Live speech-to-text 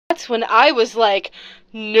That's when I was like,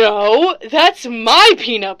 no, that's my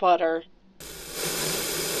peanut butter.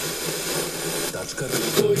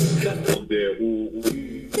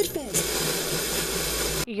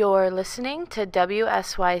 You're listening to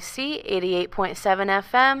WSYC 88.7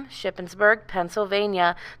 FM, Shippensburg,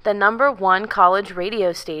 Pennsylvania, the #1 college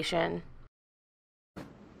radio station.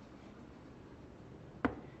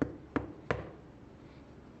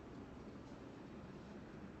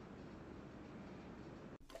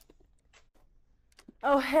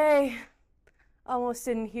 Oh, hey. Almost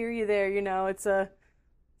didn't hear you there, you know, it's a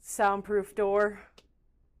soundproof door.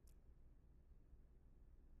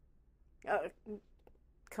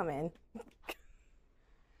 Come in.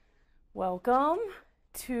 Welcome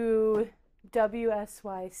to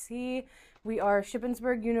WSYC. We are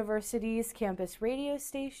Shippensburg University's campus radio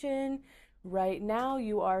station. Right now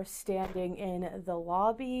you are standing in the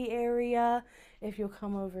lobby area. If you'll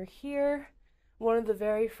come over here, one of the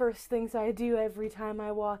very first things I do every time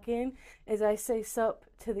I walk in is I say sup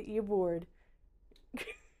to the e-board.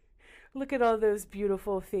 Look at all those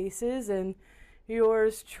beautiful faces and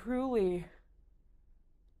yours truly.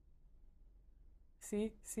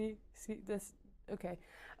 See this. Okay.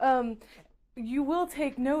 You will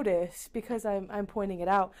take notice, because I'm pointing it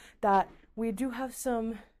out, that we do have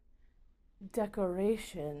some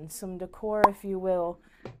decoration, some decor, if you will,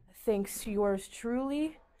 thanks to yours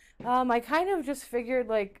truly. I kind of just figured,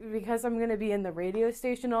 like, because I'm gonna be in the radio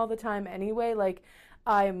station all the time anyway, like,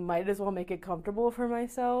 I might as well make it comfortable for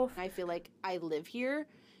myself. I feel like I live here,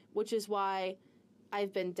 which is why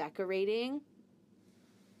I've been decorating.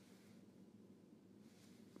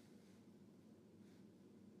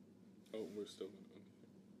 Oh, we're still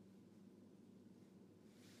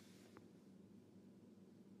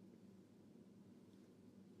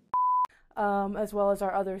on. As well as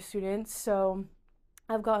our other students, so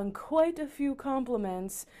I've gotten quite a few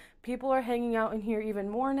compliments. People are hanging out in here even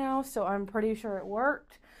more now, so I'm pretty sure it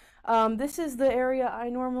worked. This is the area I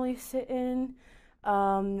normally sit in.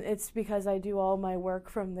 It's because I do all my work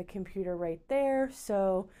from the computer right there,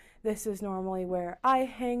 so this is normally where I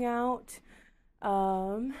hang out.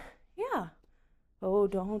 Yeah. Oh,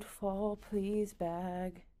 don't fall, please,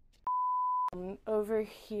 bag. Over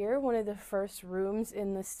here, one of the first rooms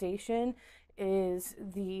in the station is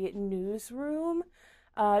the newsroom.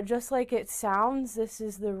 Just like it sounds, this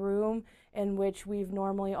is the room in which we've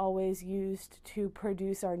normally always used to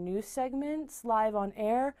produce our news segments live on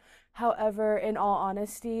air. However, in all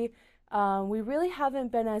honesty, we really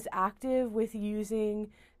haven't been as active with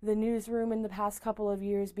using the newsroom in the past couple of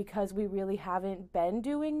years because we really haven't been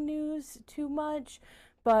doing news too much,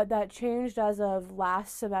 but that changed as of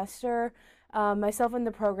last semester. Myself and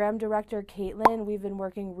the program director, Caitlin, we've been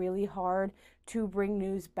working really hard to bring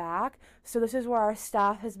news back. So this is where our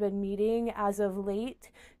staff has been meeting as of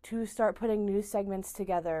late to start putting news segments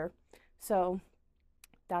together. So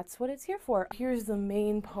that's what it's here for. Here's the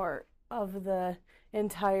main part of the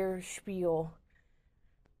entire spiel.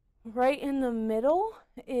 Right in the middle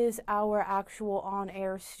is our actual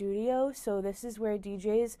on-air studio. So this is where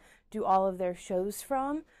DJs do all of their shows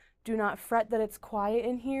from. Do not fret that it's quiet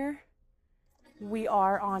in here. We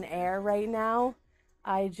are on air right now.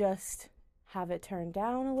 I just have it turned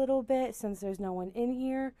down a little bit since there's no one in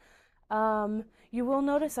here. You will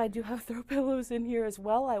notice I do have throw pillows in here as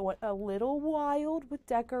well. I went a little wild with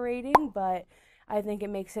decorating, but I think it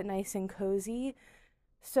makes it nice and cozy.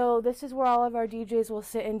 So this is where all of our DJs will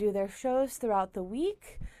sit and do their shows throughout the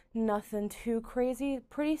week. Nothing too crazy.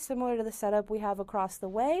 Pretty similar to the setup we have across the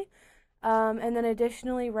way. And then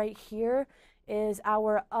additionally right here is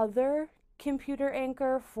our other computer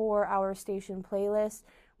anchor for our station playlist,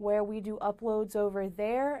 where we do uploads over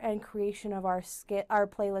there and creation of our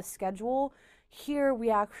playlist schedule. Here we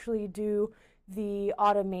actually do the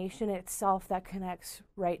automation itself that connects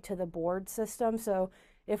right to the board system. So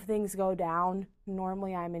if things go down,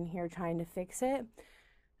 normally I'm in here trying to fix it.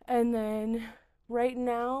 And then right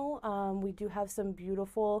now, we do have some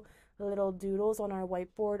beautiful little doodles on our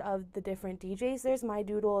whiteboard of the different DJs. There's my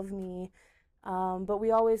doodle of me. But we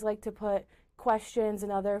always like to put questions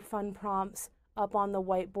and other fun prompts up on the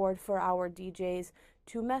whiteboard for our DJs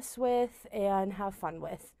to mess with and have fun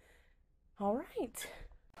with. All right.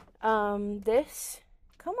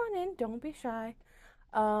 Come on in, don't be shy.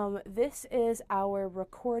 This is our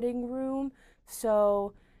recording room.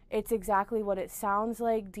 So it's exactly what it sounds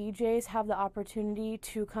like. DJs have the opportunity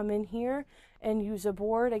to come in here and use a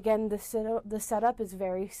board. Again, the setup is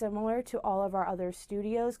very similar to all of our other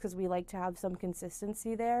studios because we like to have some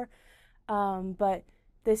consistency there. But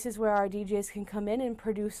this is where our DJs can come in and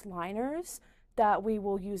produce liners that we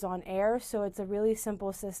will use on air. So it's a really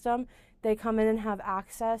simple system. They come in and have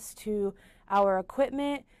access to our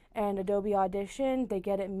equipment and Adobe Audition. They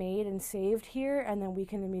get it made and saved here, and then we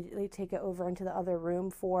can immediately take it over into the other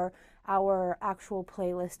room for our actual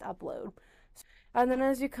playlist upload. And then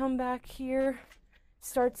as you come back here,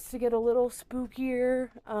 starts to get a little spookier,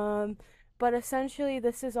 but essentially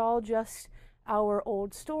this is all just our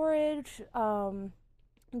old storage.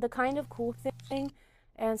 The kind of cool thing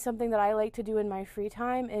and something that I like to do in my free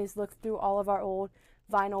time is look through all of our old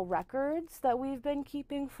vinyl records that we've been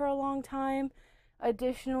keeping for a long time.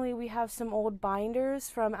 Additionally, we have some old binders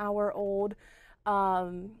from our old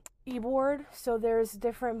e-board. So there's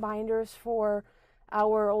different binders for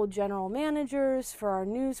our old general managers, for our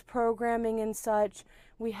news programming and such.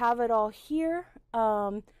 We have it all here,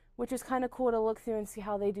 which is kind of cool to look through and see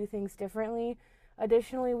how they do things differently.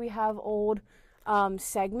 Additionally, we have old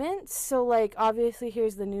segments. So like obviously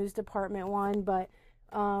here's the news department one, but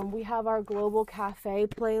we have our Global Cafe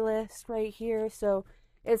playlist right here. So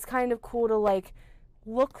it's kind of cool to like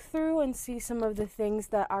look through and see some of the things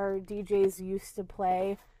that our DJs used to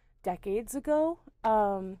play decades ago.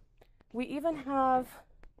 We even have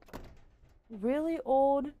really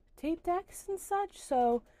old tape decks and such,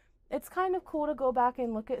 so it's kind of cool to go back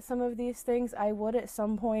and look at some of these things. I would at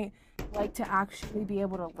some point like to actually be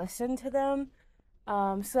able to listen to them,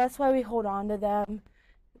 so that's why we hold on to them.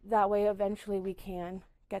 That way eventually we can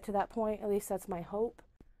get to that point, at least that's my hope.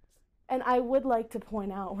 And I would like to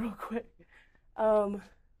point out real quick,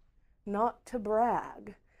 not to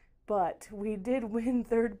brag, but we did win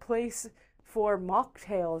 3rd place for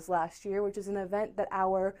mocktails last year, which is an event that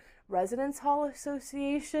our Residence Hall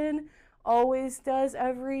Association always does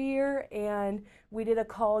every year, and we did a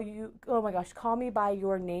call me by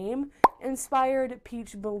your name inspired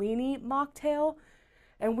peach bellini mocktail,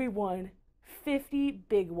 and we won 50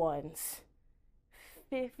 big ones.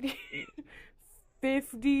 50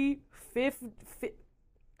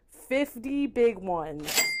 big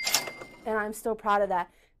ones, and I'm still proud of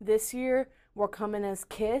that. This year we're coming as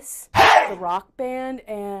Kiss, the rock band,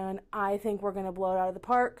 and I think we're gonna blow it out of the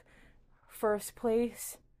park. 1st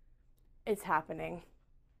place, it's happening.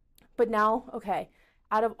 But now, okay,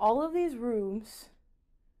 out of all of these rooms,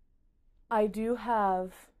 I do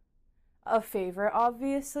have a favorite.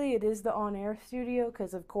 Obviously it is the on-air studio,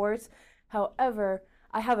 because of course. However,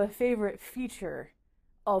 I have a favorite feature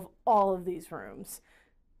of all of these rooms.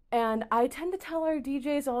 And I tend to tell our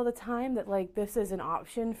DJs all the time that like this is an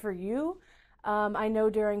option for you. I know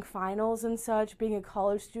during finals and such, being a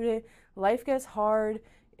college student, life gets hard,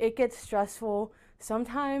 it gets stressful.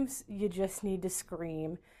 Sometimes you just need to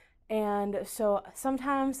scream. And so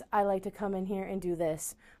sometimes I like to come in here and do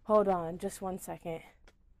this. Hold on, just 1 second.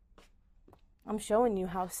 I'm showing you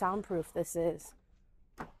how soundproof this is.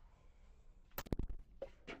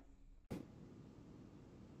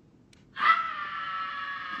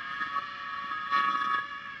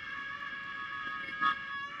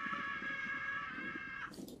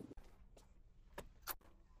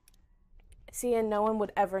 See, and no one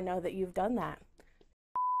would ever know that you've done that.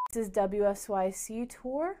 This is WSYC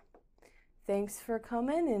tour. Thanks for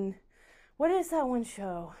coming. And what is that one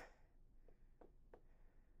show?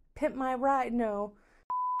 Pimp My Ride? No.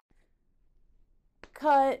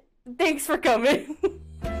 Cut. Thanks for coming.